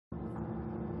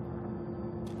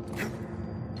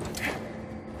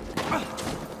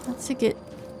To get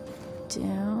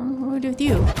down. What do we do with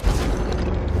you?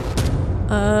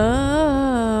 Oh.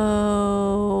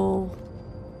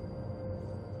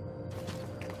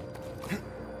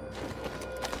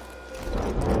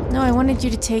 No, I wanted you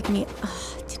to take me.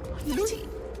 Oh, I didn't want you to take.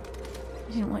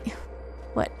 I didn't want you.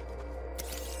 What?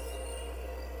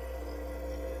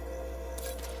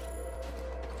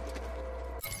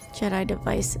 Jedi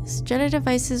devices. Jedi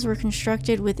devices were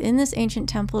constructed within this ancient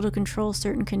temple to control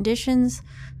certain conditions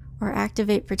or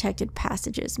activate protected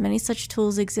passages. Many such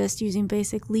tools exist using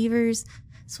basic levers,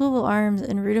 swivel arms,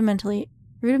 and rudimentary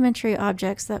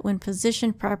objects that, when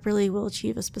positioned properly, will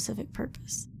achieve a specific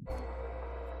purpose.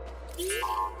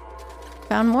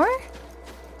 Found more?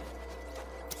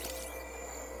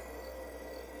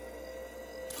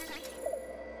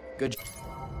 Good.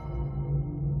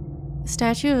 A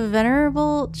statue of a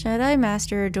venerable Jedi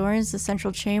Master adorns the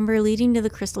central chamber leading to the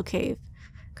Crystal Cave.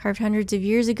 Carved hundreds of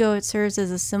years ago, it serves as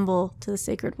a symbol to the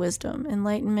sacred wisdom,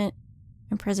 enlightenment,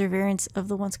 and perseverance of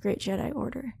the once great Jedi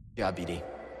Order. Yeah, BD.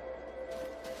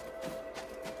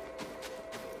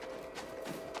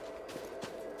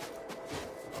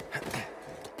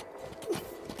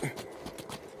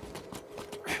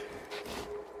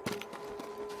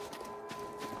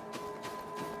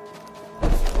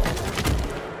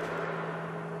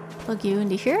 Plug you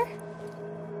into here?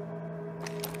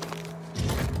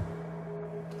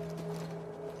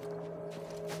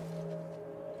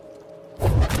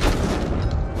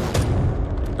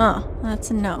 Oh,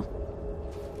 that's a no.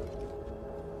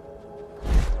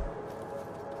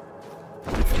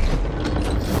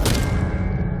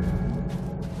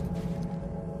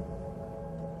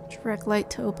 Direct light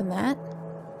to open that.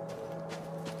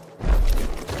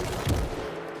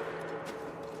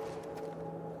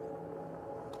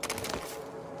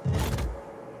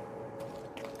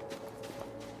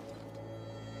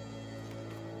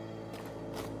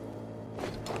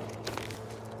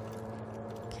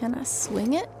 Can I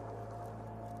swing it?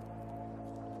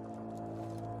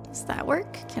 Does that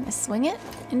work? Can I swing it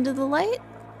into the light?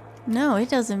 No, it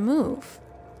doesn't move.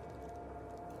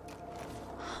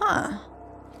 Huh.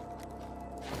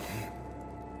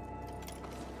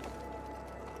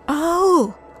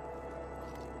 Oh!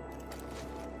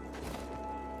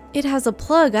 It has a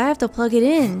plug. I have to plug it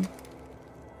in.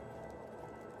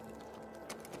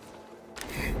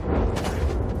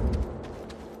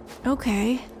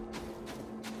 Okay.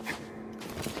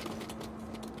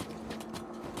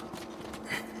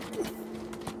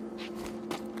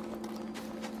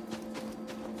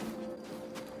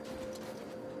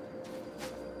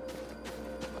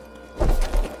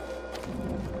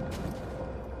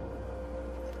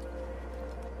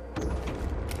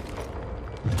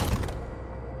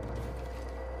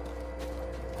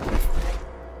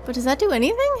 But does that do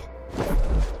anything?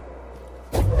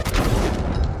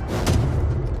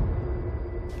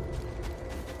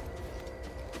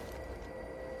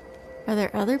 Are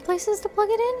there other places to plug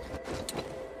it in?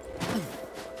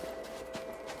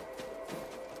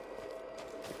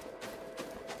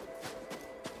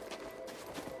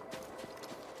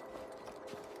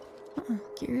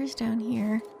 Gears down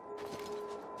here.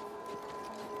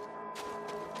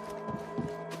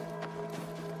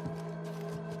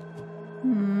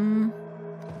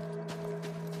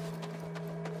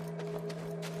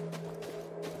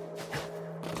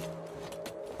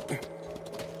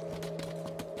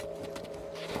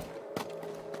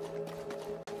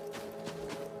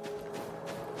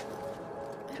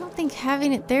 I don't think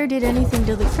having it there did anything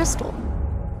to the crystal.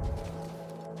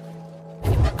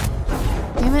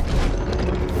 Damn it.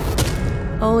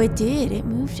 Oh, it did. It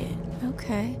moved it.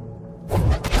 Okay.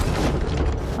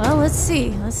 Well, let's see.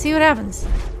 Let's see what happens.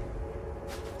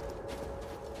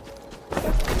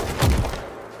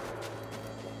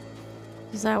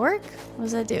 Does that work? What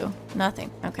does that do?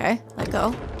 Nothing. Okay. Let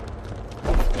go.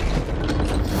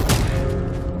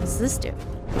 What's this do?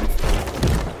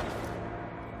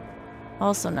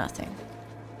 Also nothing.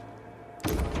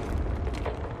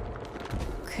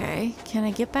 Okay. Can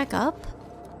I get back up?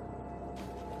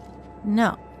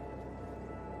 No.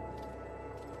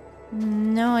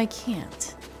 No, I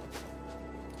can't.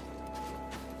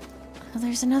 Oh,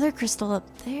 there's another crystal up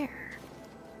there.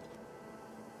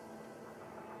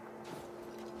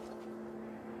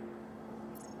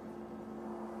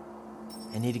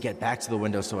 I need to get back to the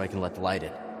window so I can let the light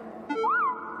in.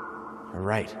 You're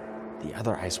right. The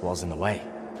other ice wall's in the way.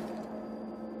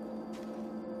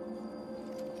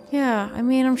 Yeah, I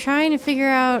mean, I'm trying to figure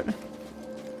out...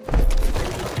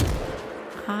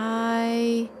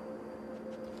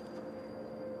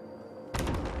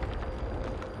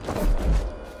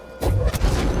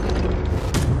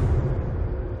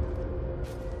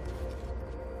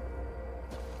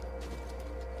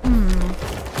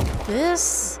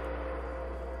 this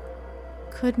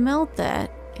could melt that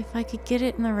if I could get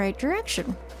it in the right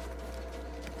direction.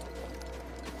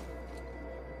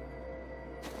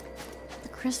 The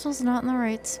crystal's not in the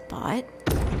right spot.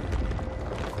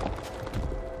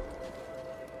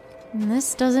 And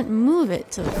this doesn't move it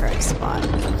to the correct spot.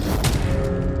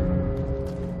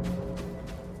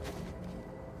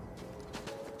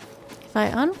 If I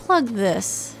unplug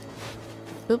this...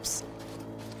 Oops.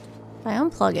 If I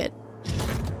unplug it...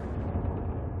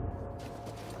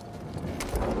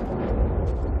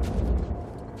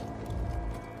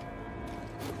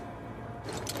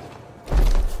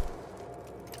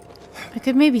 I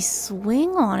could maybe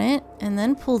swing on it and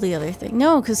then pull the other thing.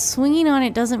 No, because swinging on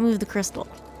it doesn't move the crystal.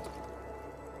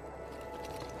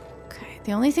 Okay,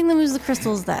 the only thing that moves the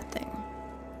crystal is that thing.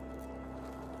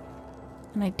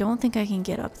 And I don't think I can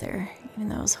get up there, even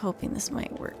though I was hoping this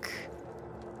might work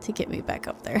to get me back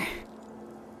up there.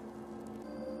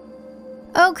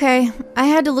 Okay, I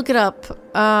had to look it up.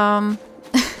 I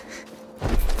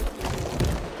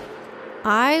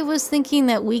was thinking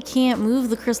that we can't move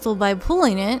the crystal by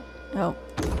pulling it. Oh.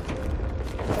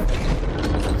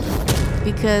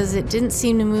 Because it didn't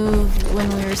seem to move when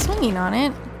we were swinging on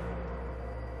it.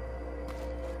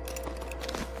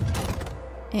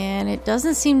 And it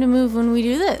doesn't seem to move when we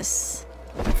do this.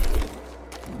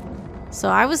 So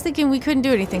I was thinking we couldn't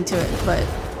do anything to it, but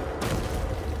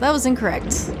that was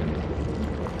incorrect.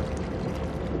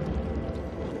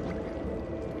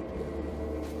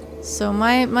 So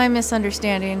my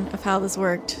misunderstanding of how this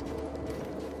worked.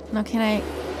 Now can I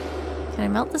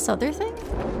melt this other thing?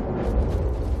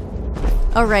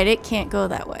 Oh right, it can't go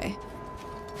that way.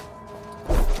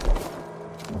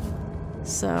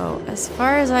 So as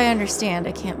far as I understand,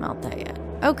 I can't melt that yet.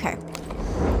 Okay.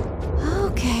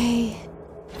 Okay.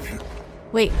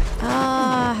 Wait,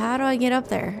 how do I get up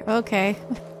there? Okay.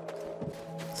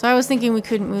 So I was thinking we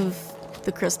couldn't move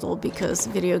the crystal because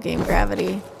video game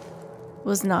gravity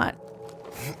was not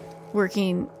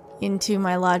working into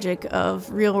my logic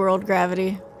of real world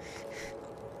gravity.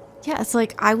 Yeah, it's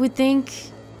like, I would think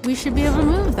we should be able to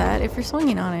move that if you're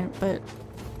swinging on it, but...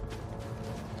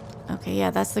 Okay, yeah,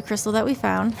 that's the crystal that we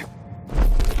found.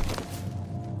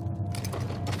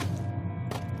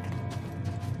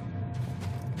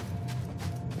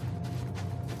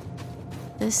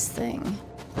 This thing.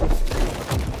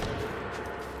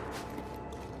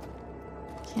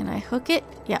 Can I hook it?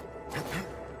 Yeah.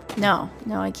 No,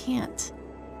 I can't.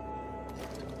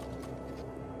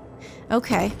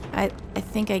 Okay, I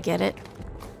think I get it.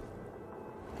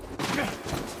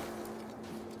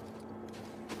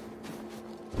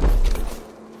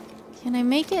 Can I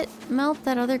make it melt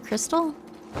that other crystal?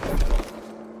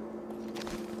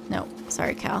 No,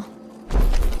 sorry, Cal.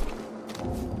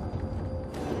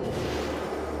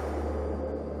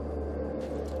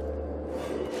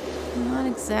 Not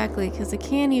exactly, because I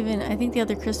can't even... I think the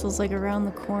other crystal's like around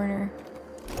the corner.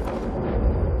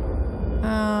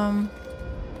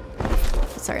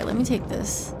 Sorry, let me take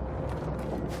this.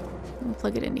 Let me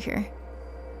plug it into here.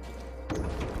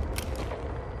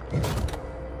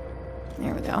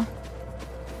 There we go.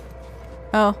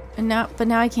 Oh, and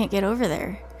now I can't get over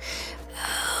there.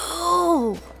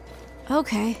 Oh!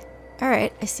 Okay.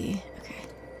 Alright, I see. Okay.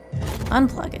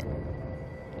 Unplug it.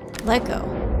 Let go.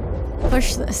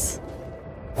 Push this.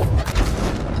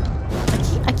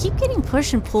 I keep getting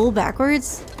push and pull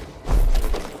backwards.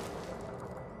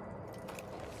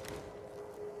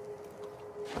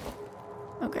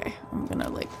 Okay, I'm gonna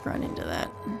like run into that.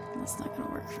 That's not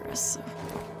gonna work for us, so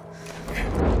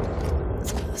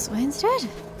let's go this way instead.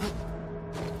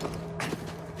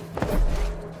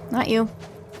 Not you.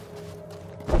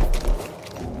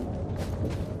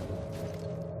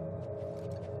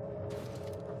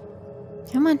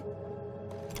 Come on.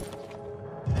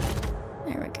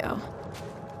 There we go.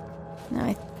 Now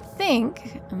I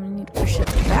think I'm gonna need to push it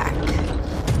back.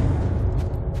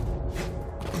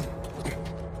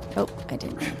 Oh, I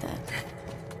didn't need that.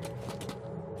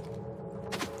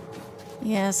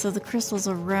 Yeah, so the crystal's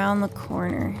around the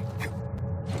corner.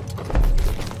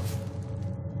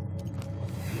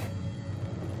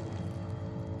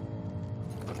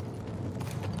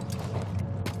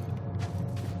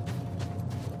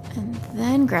 And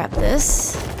then grab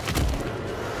this.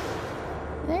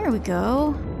 There we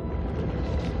go.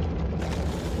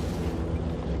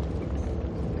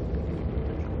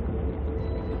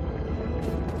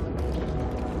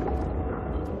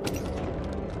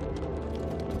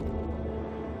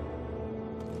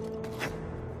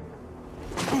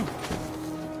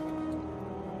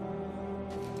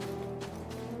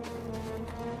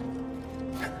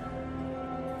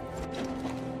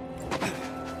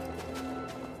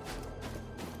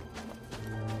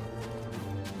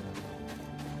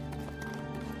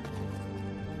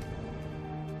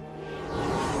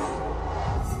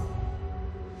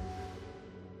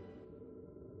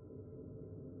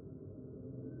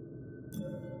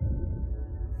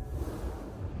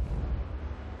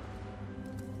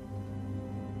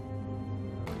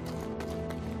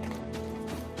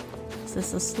 Is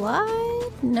this a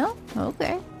slide? No?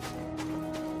 Okay.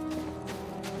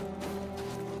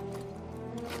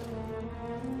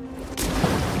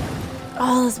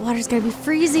 Oh, this water's gotta be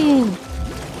freezing!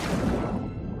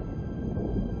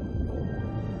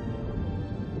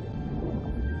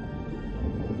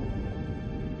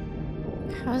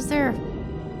 How's there...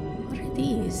 What are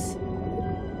these?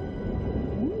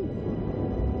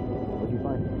 What'd you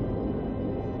find?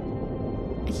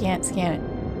 I can't scan it.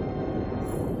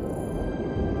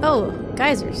 Oh,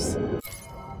 geysers.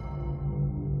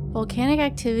 Volcanic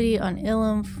activity on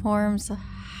Ilum forms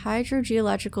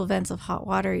hydrogeological vents of hot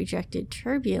water ejected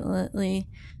turbulently,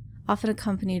 often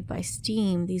accompanied by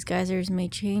steam. These geysers may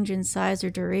change in size or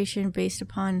duration based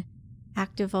upon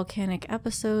active volcanic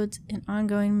episodes and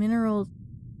ongoing mineral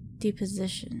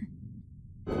deposition.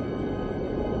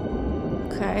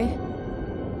 Okay.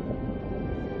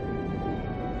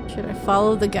 Should I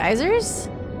follow the geysers?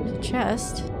 There's a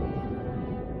chest.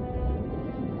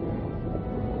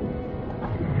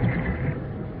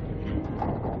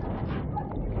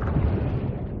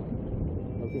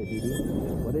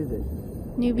 What is it?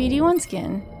 New BD1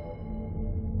 skin.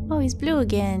 Oh, he's blue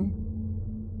again.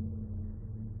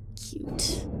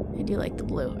 Cute. I do like the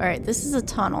blue. Alright, this is a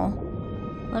tunnel.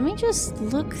 Let me just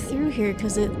look through here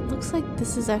because it looks like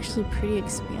this is actually pretty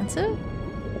expansive.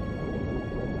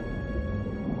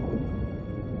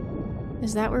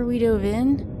 Is that where we dove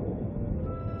in?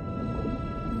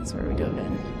 That's where we dove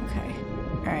in. Okay.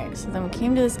 Alright, so then we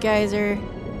came to this geyser.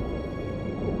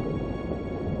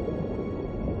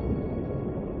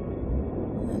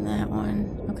 And that one.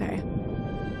 Okay.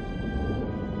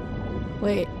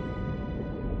 Wait.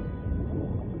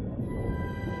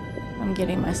 I'm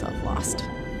getting myself lost.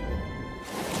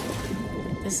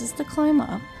 This is the climb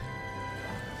up.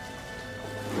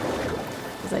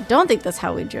 Because I don't think that's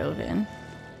how we drove in.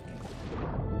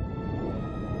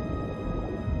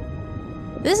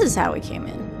 This is how we came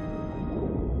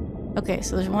in. Okay,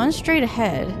 so there's one straight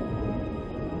ahead.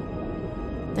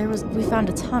 We found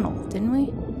a tunnel, didn't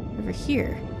we? Over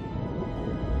here.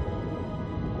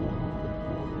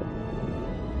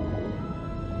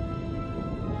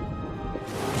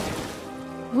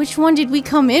 Which one did we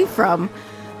come in from?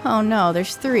 Oh no,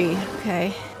 there's three.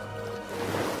 Okay.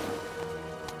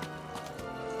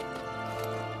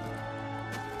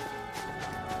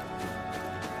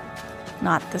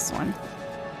 Not this one.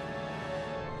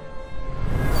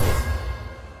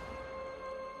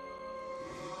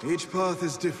 Each path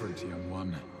is different, young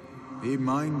one. Be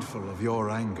mindful of your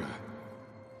anger.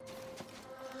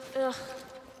 Ugh.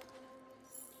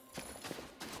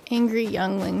 Angry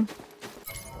youngling.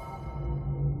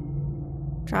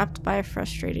 Dropped by a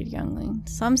frustrated youngling.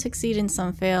 Some succeed and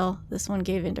some fail. This one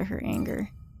gave in to her anger.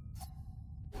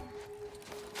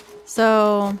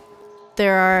 So,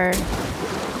 there are,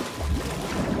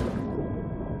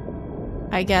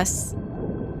 I guess,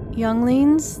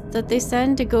 younglings that they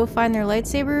send to go find their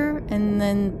lightsaber, and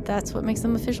then that's what makes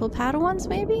them official Padawans,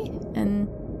 maybe? And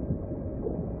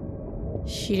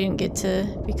she didn't get to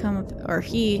become, or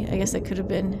he, I guess it could have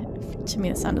been, to me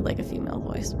it sounded like a female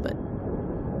voice, but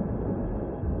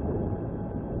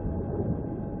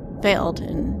failed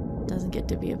and doesn't get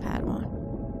to be a Padawan.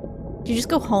 Did you just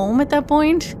go home at that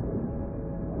point?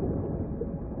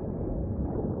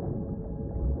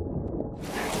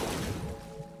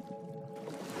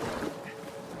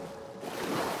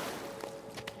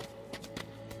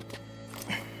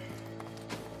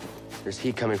 There's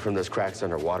heat coming from those cracks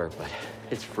underwater, but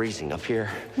it's freezing up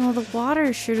here. Well, the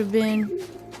water should have been.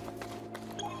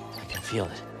 I can feel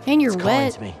it. And you're It's calling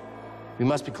wet. to me. We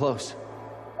must be close.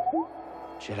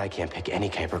 Jedi can't pick any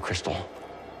kyber crystal.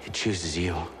 It chooses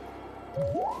you.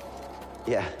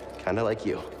 Yeah, kind of like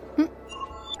you.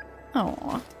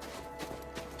 Aww.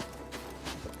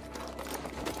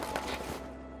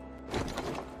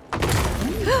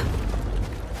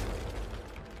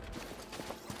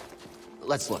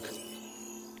 Let's look.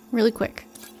 Really quick.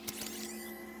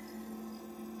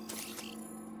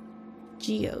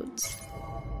 Geodes.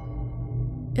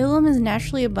 Ilum is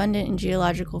naturally abundant in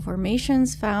geological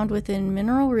formations found within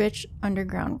mineral-rich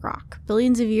underground rock.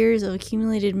 Billions of years of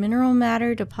accumulated mineral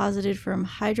matter deposited from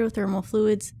hydrothermal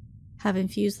fluids have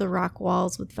infused the rock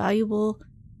walls with valuable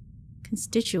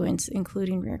constituents,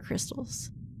 including rare crystals.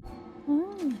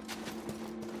 Oh.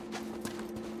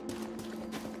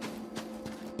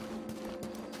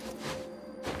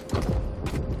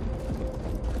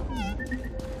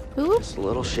 Ooh. Just a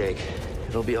little shake.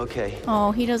 It'll be okay.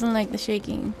 Oh, he doesn't like the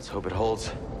shaking. Let's hope it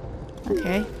holds.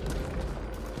 Okay.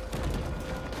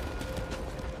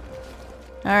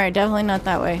 Alright, definitely not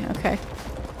that way. Okay.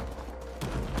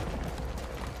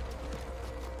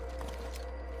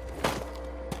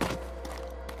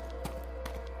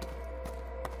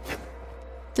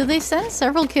 Do they send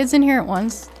several kids in here at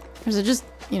once? Or is it just,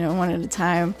 you know, one at a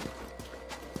time?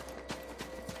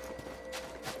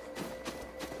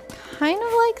 Kind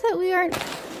of like that we aren't...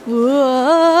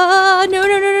 Whoa! No, no,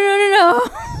 no, no, no, no, no!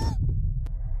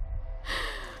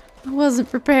 I wasn't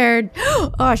prepared.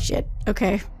 Oh, shit.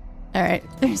 Okay. Alright,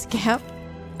 there's a gap.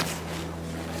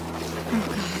 Oh,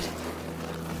 God.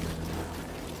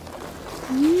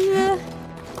 Yeah.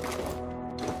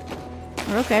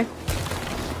 We're okay.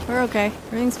 We're okay.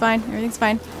 Everything's fine. Everything's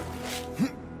fine.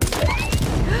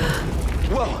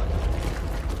 Whoa!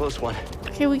 Close one.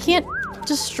 Okay, we can't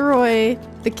destroy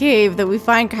the cave that we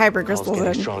find kyber Call's crystals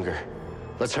getting in. stronger.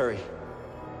 Let's hurry.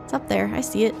 It's up there. I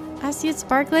see it. I see it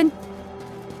sparkling.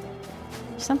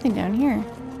 There's something down here.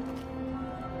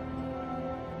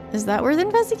 Is that worth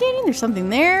investigating? There's something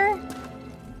there.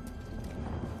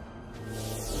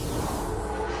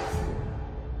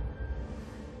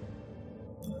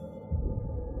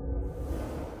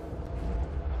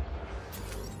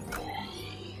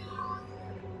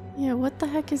 Yeah, what the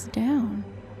heck is down?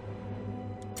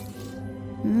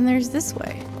 And then there's this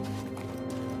way.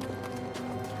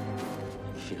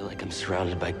 I feel like I'm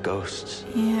surrounded by ghosts.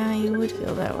 Yeah, you would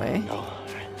feel that way. No,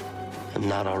 I'm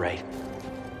not all right.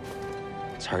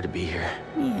 It's hard to be here.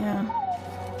 Yeah.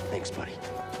 Thanks, buddy.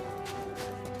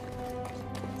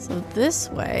 So this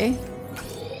way...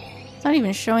 It's not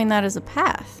even showing that as a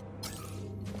path.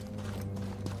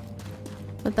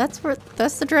 But that's where...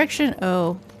 That's the direction...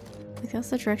 Oh. I think that's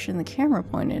the direction the camera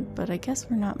pointed, but I guess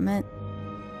we're not meant...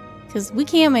 Because we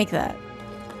can't make that.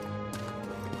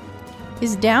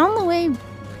 Is down the way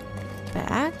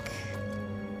back?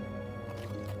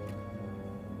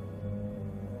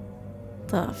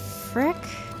 The frick?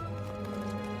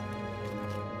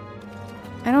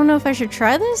 I don't know if I should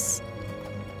try this.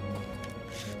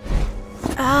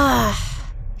 Ah,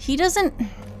 he doesn't...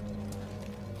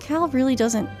 Cal really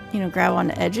doesn't, you know, grab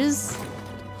onto edges.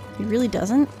 He really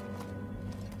doesn't.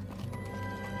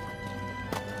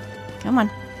 Come on.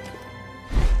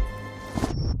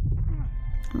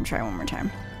 I'm gonna try one more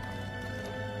time.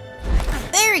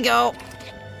 There we go!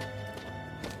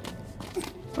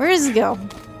 Where does it go?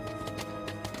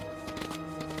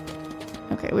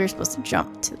 Okay, we were supposed to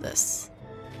jump to this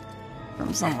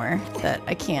from somewhere that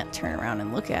I can't turn around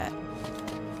and look at.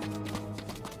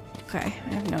 Okay,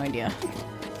 I have no idea.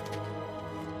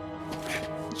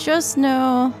 Just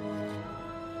know...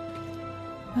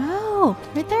 Oh,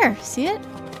 right there. See it?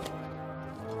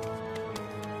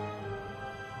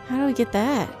 How do we get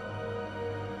that?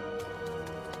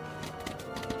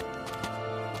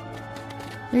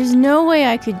 There's no way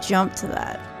I could jump to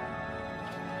that.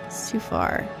 It's too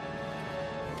far.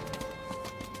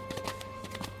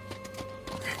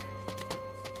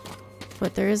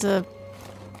 But there is a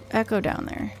echo down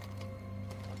there.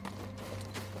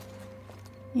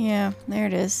 Yeah, there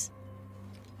it is.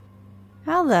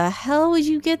 How the hell would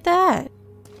you get that?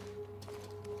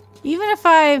 Even if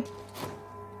I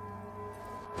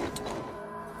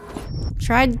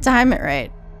tried to time it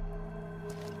right.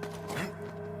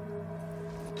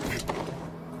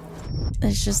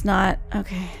 It's just not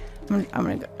okay. I'm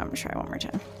gonna try one more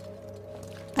time.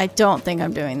 I don't think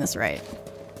I'm doing this right.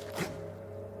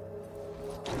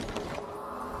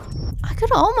 I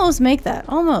could almost make that.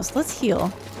 Almost. Let's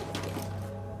heal.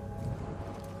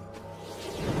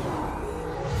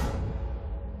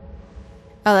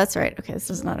 Oh, that's right. Okay, this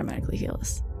doesn't automatically heal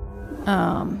us.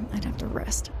 I'd have to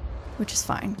rest, which is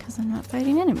fine because I'm not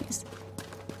fighting enemies.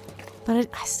 But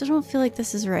I still don't feel like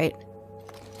this is right.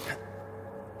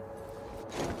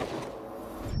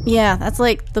 Yeah, that's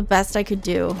like the best I could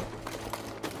do.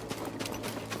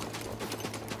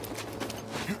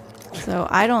 So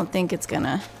I don't think it's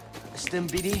gonna... Stim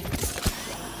BD?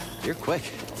 You're quick.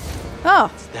 Oh!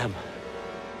 It's them.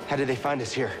 How did they find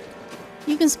us here?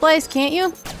 You can splice, can't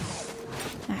you?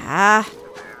 Ah.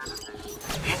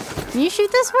 Can you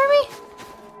shoot this for me?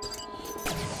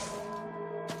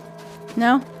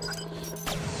 No?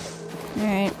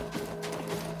 Alright.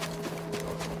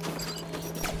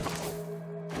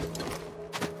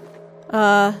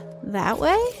 That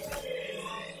way?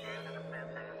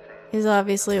 Is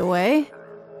obviously a way.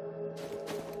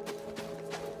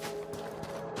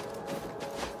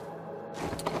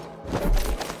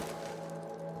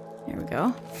 There we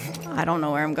go. I don't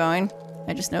know where I'm going.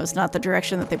 I just know it's not the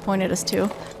direction that they pointed us to.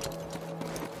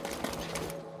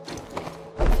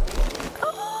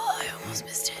 Oh, I almost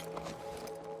missed it.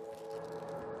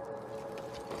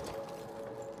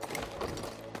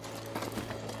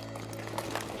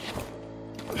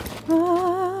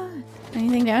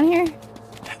 Anything down here?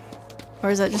 Or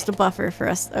is that just a buffer for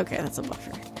us? Okay, that's a buffer.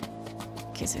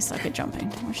 In case I suck at jumping,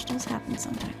 which does happen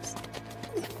sometimes.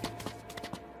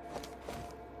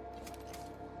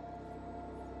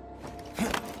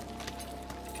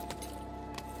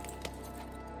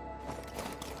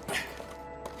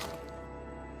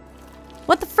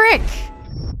 What the frick?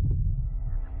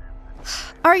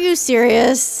 Are you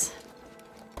serious?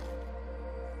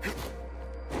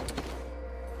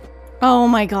 Oh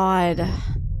my god.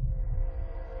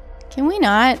 Can we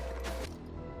not?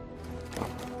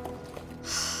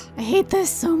 I hate this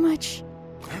so much.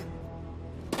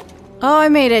 Oh, I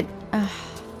made it.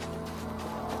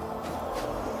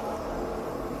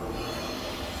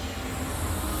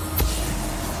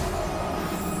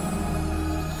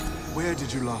 Where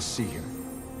did you last see him?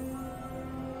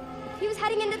 He was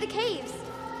heading into the caves.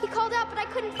 He called out, but I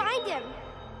couldn't find him.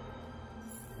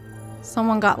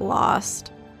 Someone got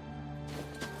lost.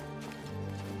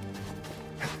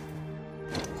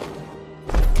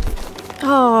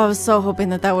 Oh, I was so hoping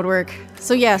that that would work.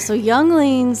 So yeah, so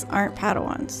younglings aren't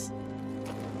Padawans.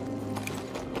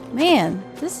 Man,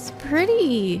 this is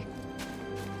pretty...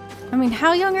 I mean,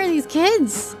 how young are these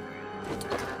kids?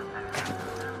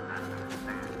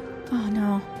 Oh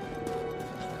no.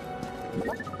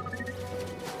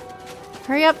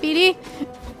 Hurry up, BD.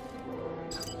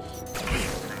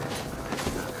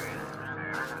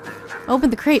 Open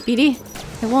the crate, BD.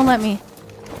 It won't let me.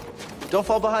 Don't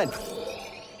fall behind.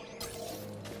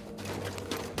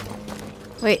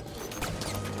 Wait.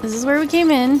 This is where we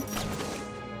came in.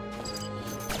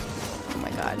 Oh my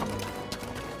god.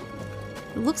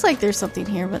 It looks like there's something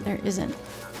here, but there isn't.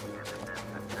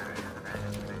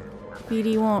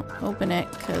 BD won't open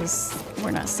it because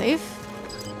we're not safe.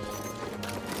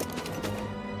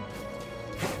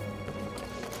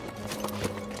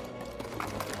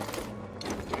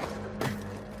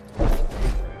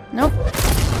 Nope.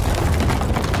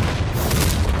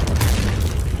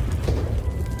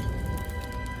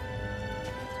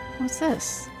 What's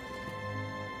this?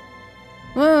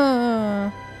 Whoa.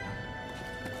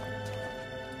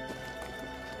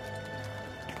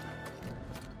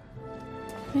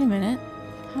 Wait a minute.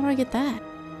 How do I get that?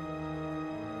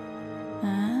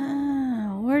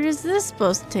 Ah, where is this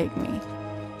supposed to take me?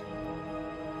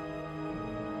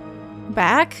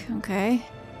 Back? Okay.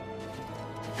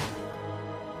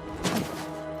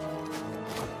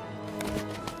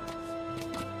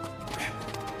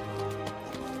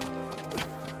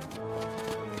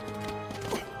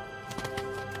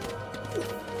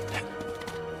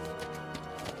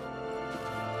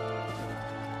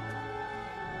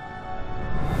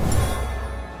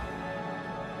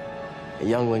 A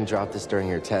youngling dropped this during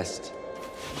your test.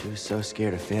 She was so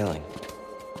scared of failing.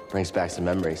 Brings back some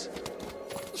memories.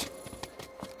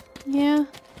 Yeah.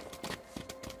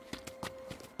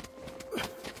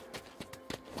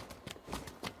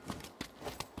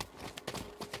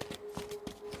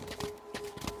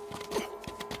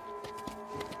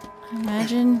 I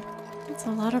imagine it's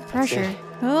a lot of pressure.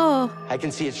 Oh. I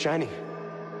can see it shining.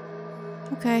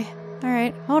 Okay. All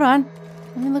right. Hold on.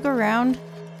 Let me look around.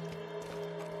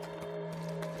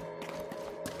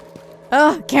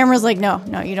 Oh, camera's like, no,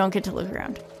 you don't get to look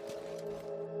around.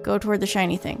 Go toward the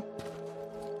shiny thing.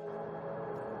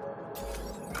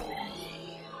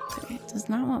 Okay, it does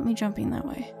not want me jumping that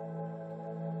way.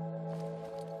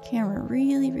 Camera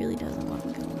really, really doesn't want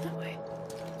me going that way.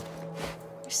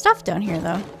 There's stuff down here,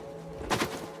 though.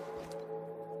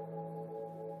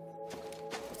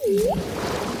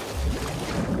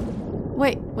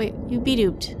 Wait, you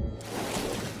be-dooped.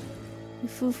 You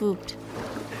foo-fooped.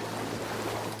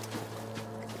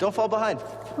 Don't fall behind.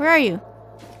 Where are you?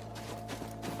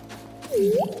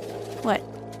 What?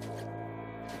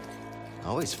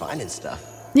 Always finding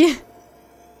stuff. Yeah.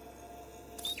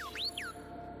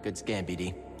 Good scan,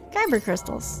 BD. Kyber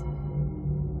crystals.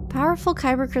 Powerful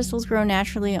kyber crystals grow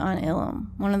naturally on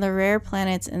Ilum, one of the rare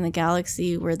planets in the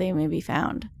galaxy where they may be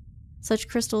found. Such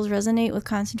crystals resonate with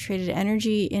concentrated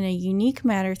energy in a unique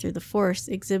manner through the Force,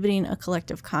 exhibiting a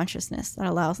collective consciousness that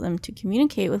allows them to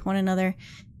communicate with one another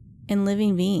and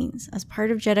living beings. As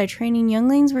part of Jedi training,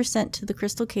 younglings were sent to the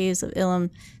crystal caves of Ilum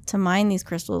to mine these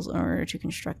crystals in order to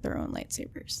construct their own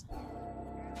lightsabers.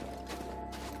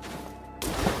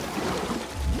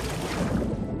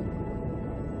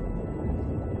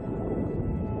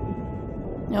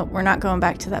 Nope, we're not going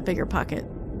back to that bigger pocket.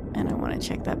 And I want to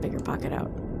check that bigger pocket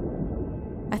out.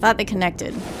 I thought they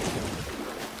connected.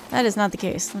 That is not the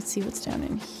case. Let's see what's down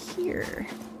in here.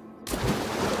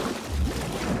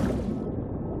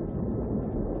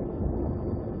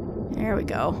 There we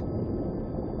go.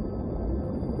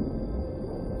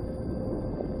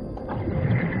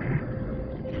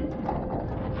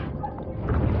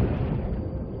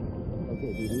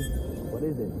 Okay, BD. What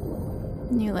is it?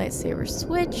 New lightsaber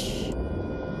switch.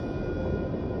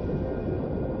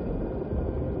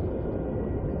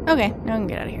 Okay, now I can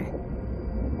get out of here.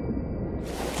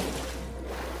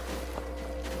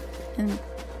 And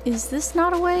is this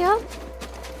not a way up?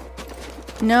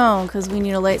 No, because we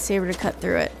need a lightsaber to cut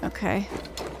through it. Okay.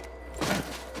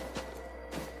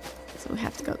 So we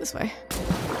have to go this way.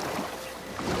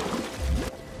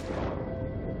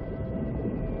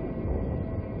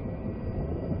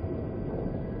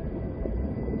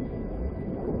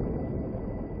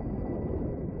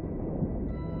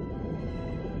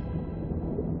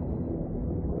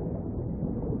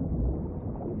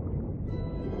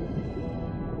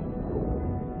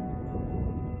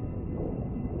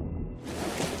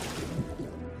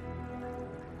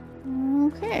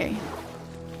 Okay.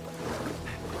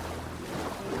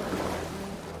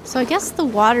 So I guess the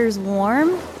water's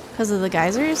warm because of the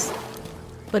geysers,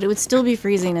 but it would still be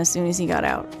freezing as soon as he got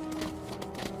out.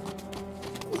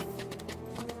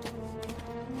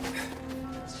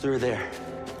 It's through there.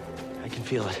 I can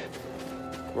feel it.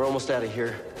 We're almost out of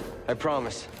here. I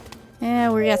promise. Yeah,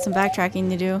 we got some backtracking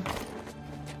to do.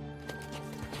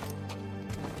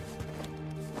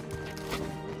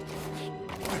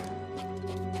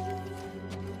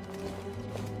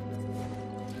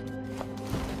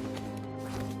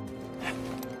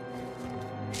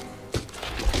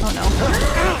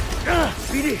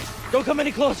 Don't come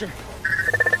any closer.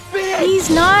 He's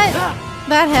not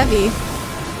that heavy.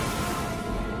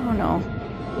 Oh no.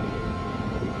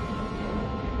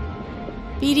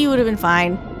 BD would have been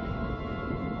fine.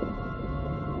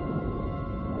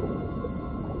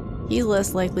 He's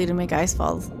less likely to make ice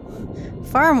falls.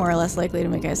 Far more less likely to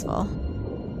make ice fall.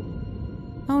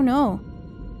 Oh no.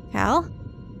 Cal?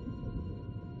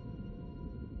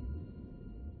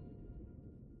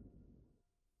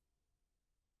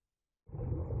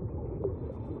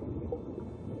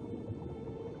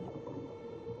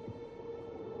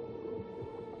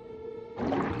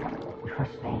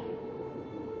 Trust me.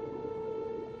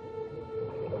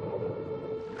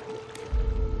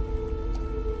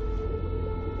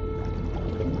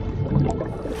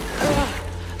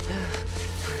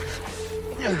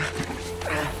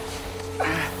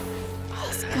 Oh,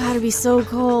 it's gotta be so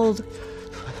cold.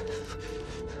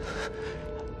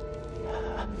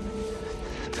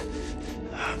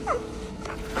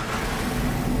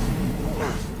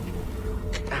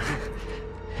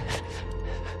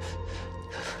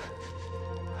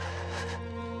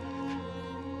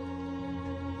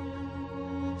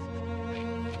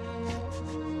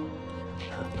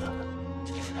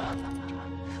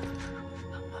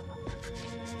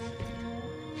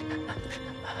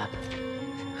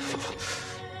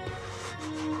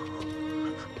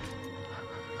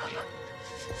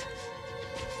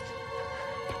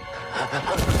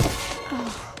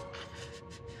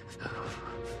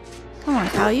 Come on,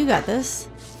 Cal, you got this.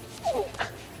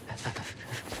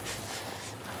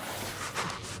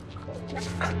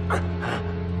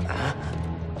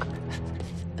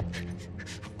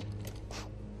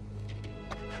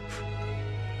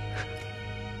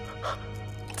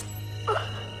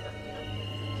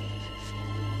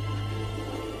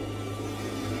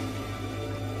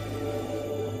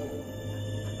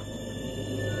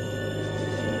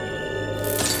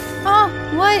 Oh,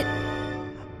 what?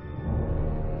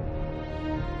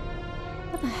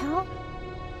 What the hell?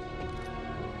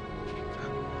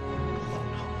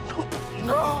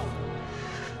 No!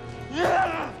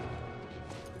 Yeah!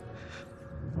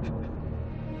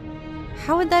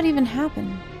 How would that even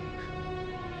happen?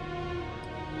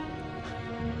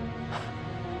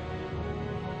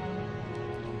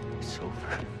 It's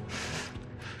over.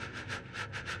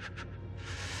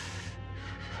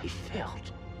 I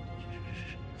failed.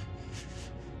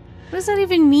 What does that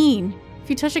even mean? If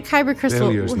you touch a kyber crystal...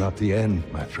 Failure's not the end,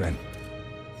 my friend.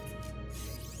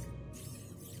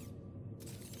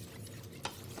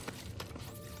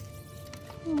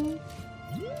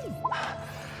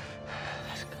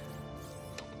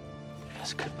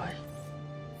 That's goodbye.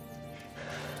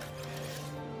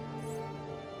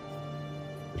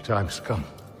 The time's come.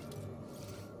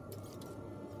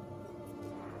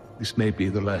 This may be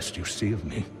the last you see of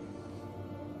me.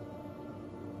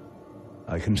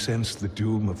 I can sense the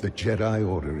doom of the Jedi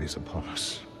Order is upon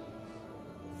us.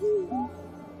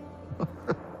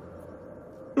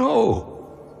 No!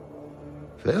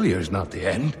 Failure is not the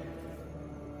end.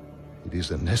 It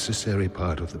is a necessary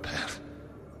part of the path.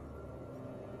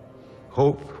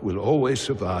 Hope will always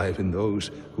survive in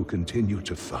those who continue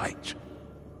to fight.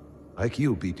 Like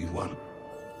you, BD-1.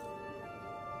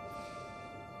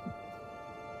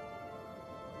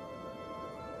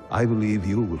 I believe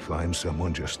you will find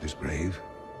someone just as brave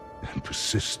and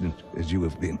persistent as you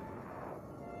have been.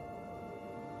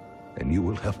 And you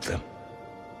will help them,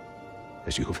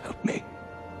 as you have helped me.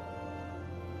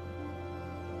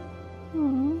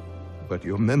 But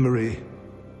your memory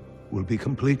will be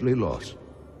completely lost.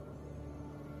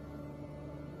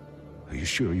 Are you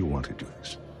sure you want to do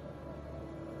this?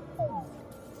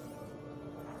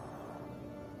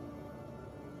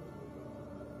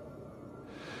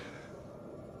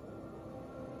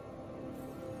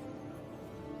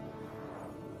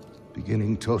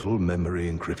 Beginning total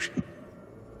memory encryption.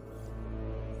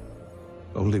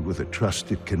 Only with a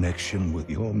trusted connection will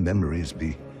your memories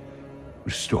be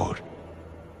restored.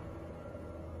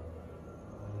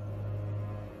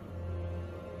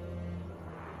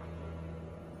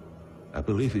 I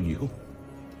believe in you,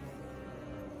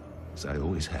 as I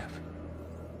always have.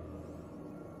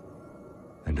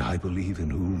 And I believe in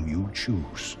whom you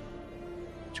choose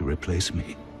to replace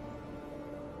me.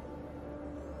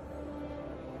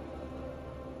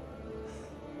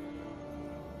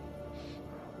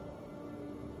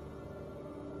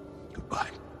 Goodbye,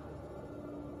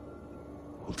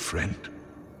 old friend.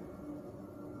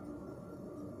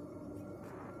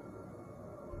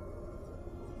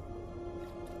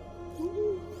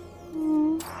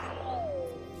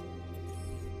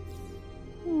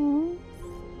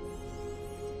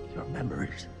 Your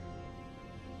memories.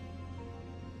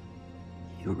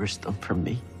 You risked them for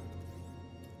me.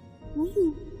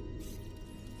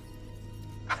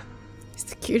 He's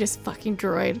the cutest fucking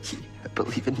droid. I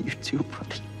believe in you too,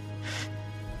 buddy.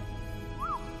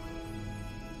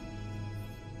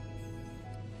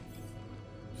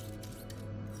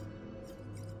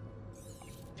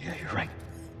 Yeah, you're right.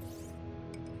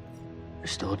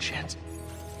 There's still a chance.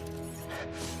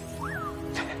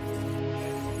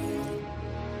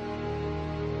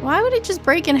 Why would it just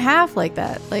break in half like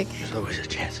that? Like, There's always a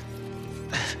chance.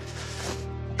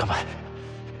 Come on.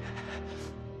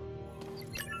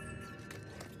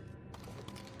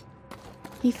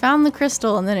 he found the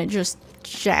crystal and then it just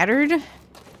shattered?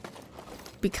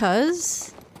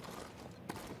 Because?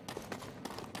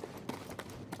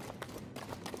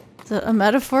 Is it a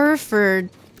metaphor for,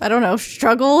 I don't know,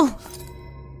 struggle?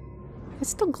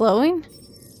 It's still glowing?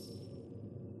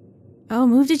 Oh,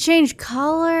 move to change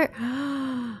color.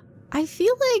 I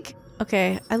feel like,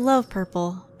 okay, I love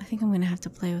purple. I think I'm gonna have to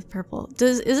play with purple.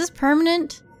 Is this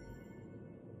permanent?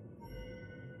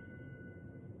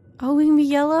 Oh, we can be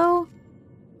yellow?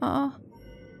 Oh.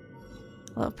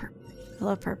 I love purple. I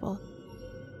love purple.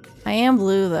 I am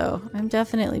blue though. I'm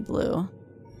definitely blue.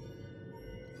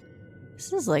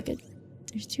 This is like a,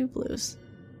 there's two blues.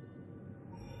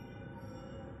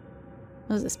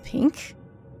 What is this, pink?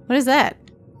 What is that?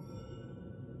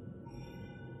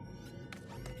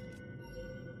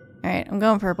 Alright, I'm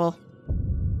going purple.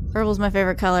 Purple's my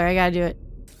favorite color, I gotta do it.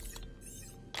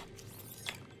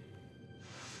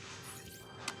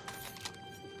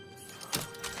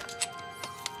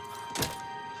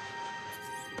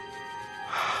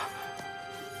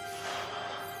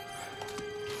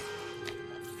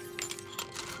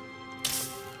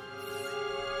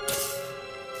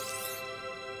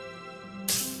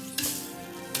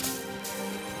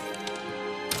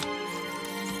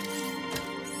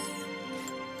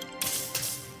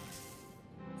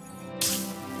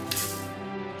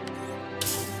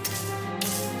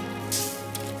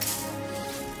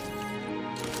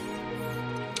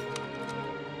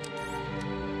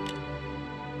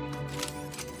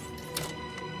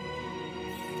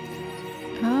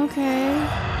 Okay.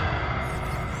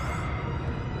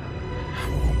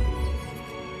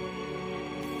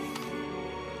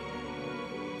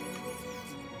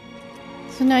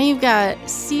 So now you've got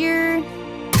Seer.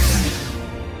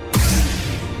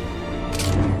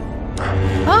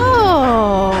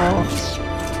 Oh!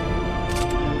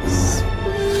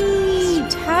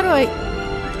 Sweet! How do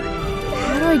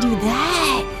I do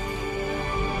that?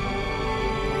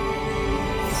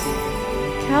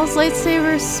 Cal's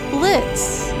lightsaber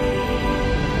splits.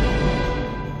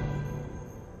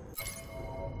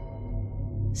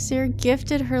 Seer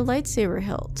gifted her lightsaber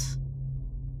hilt,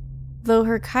 though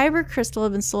her kyber crystal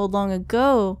had been sold long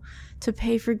ago to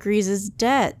pay for Grease's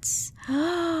debts.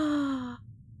 Ah.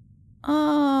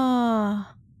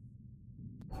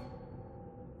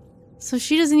 So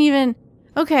she doesn't even...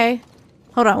 Okay.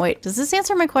 Hold on, wait. Does this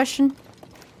answer my question?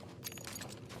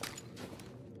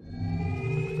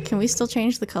 Can we still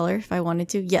change the color if I wanted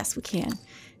to? Yes, we can.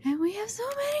 And we have so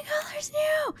many colors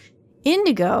now!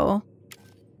 Indigo.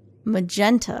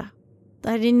 Magenta.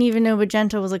 I didn't even know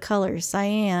magenta was a color.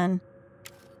 Cyan.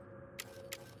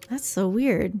 That's so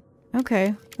weird.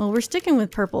 Okay. Well, we're sticking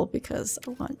with purple because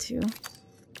I want to.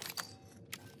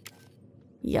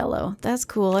 Yellow. That's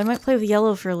cool. I might play with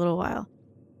yellow for a little while.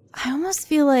 I almost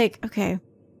feel like... Okay.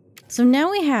 So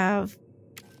now we have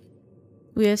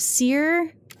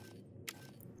Seer.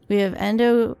 We have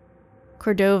Endo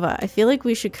Cordova. I feel like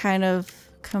we should kind of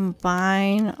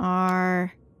combine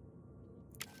our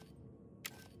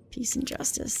Peace and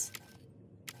justice.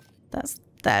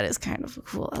 That is kind of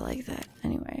cool. I like that.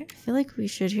 Anyway, I feel like we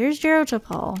should. Here's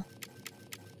Jerotapal.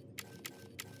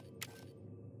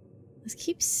 Let's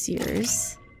keep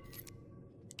Sears.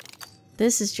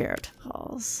 This is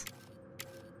Jerotapal's.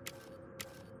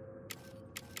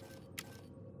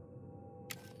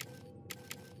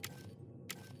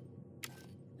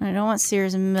 I don't want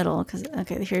Sears in the middle because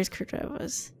okay, here's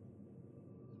Cordova's.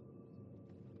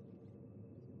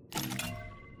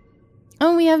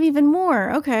 Oh, we have even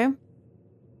more. Okay.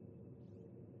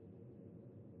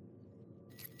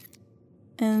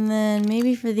 And then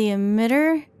maybe for the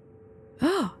emitter.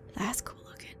 Oh, that's cool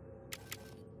looking.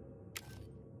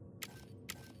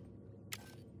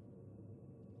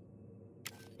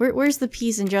 Where's the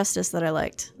peace and justice that I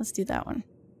liked? Let's do that one.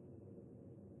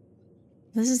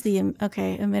 This is the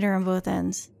okay, emitter on both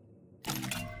ends.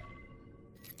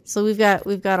 So we've got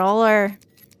all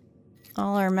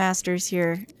our masters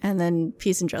here, and then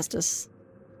peace and justice.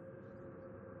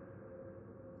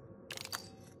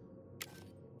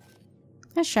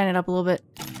 Let's shine it up a little bit.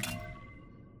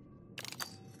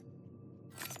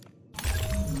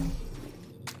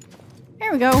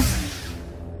 There we go.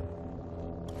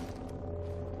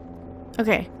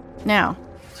 Okay, now,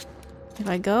 if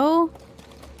I go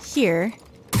here,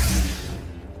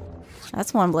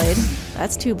 that's one blade,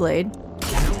 that's two blade.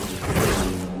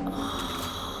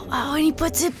 Oh, and he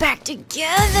puts it back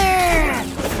together!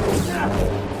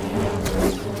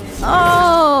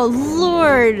 Oh,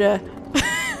 Lord!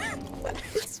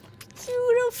 That's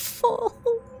beautiful!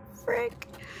 Frick.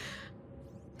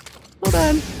 Hold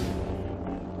on.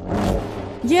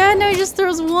 Yeah, no, he just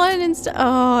throws one instead.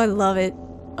 Oh, I love it.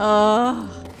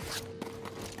 Oh.